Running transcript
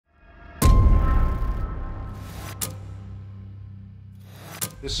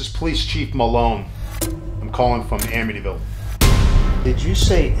This is Police Chief Malone. I'm calling from Amityville. Did you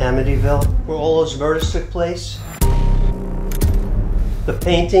say Amityville, where all those murders took place? The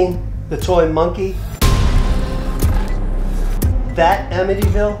painting, the toy monkey? That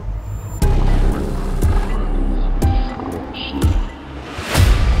Amityville?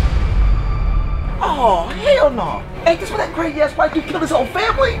 Oh, hell no! Ain't this where that crazy ass white dude killed his whole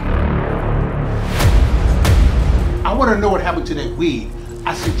family? I want to know what happened to that weed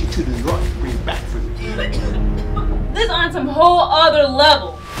I sent you to New York to bring back for me. This on some whole other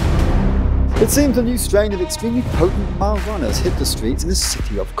level. It seems a new strain of extremely potent marijuana has hit the streets in the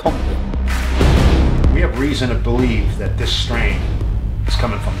city of Compton. We have reason to believe that this strain is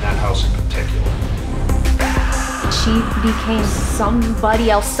coming from that house in particular. She became somebody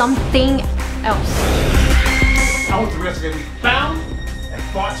else, something else. I want the rest of that weed found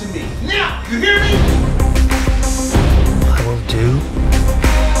and brought to me. Now, you hear me? I will do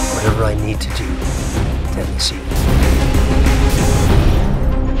whatever I need to do to end the scene.